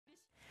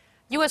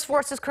U.S.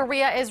 Forces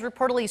Korea is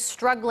reportedly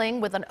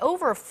struggling with an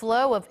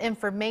overflow of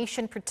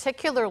information,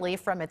 particularly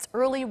from its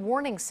early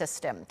warning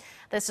system.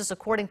 This is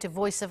according to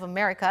Voice of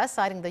America,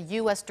 citing the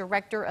U.S.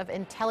 Director of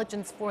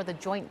Intelligence for the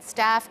Joint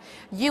Staff,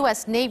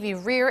 U.S. Navy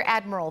Rear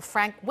Admiral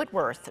Frank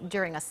Whitworth,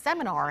 during a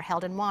seminar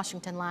held in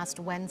Washington last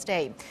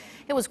Wednesday.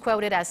 He was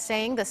quoted as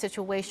saying the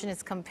situation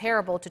is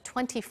comparable to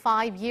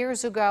 25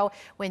 years ago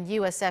when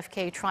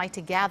USFK tried to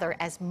gather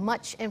as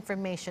much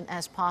information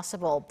as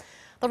possible.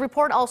 The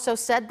report also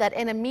said that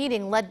in a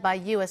meeting led by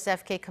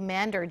USFK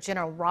Commander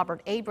General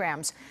Robert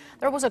Abrams,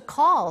 there was a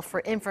call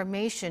for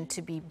information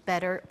to be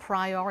better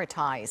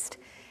prioritized.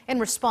 In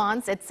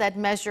response, it said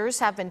measures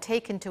have been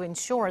taken to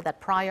ensure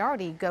that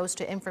priority goes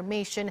to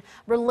information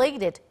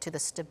related to the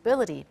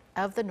stability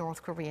of the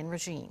North Korean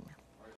regime.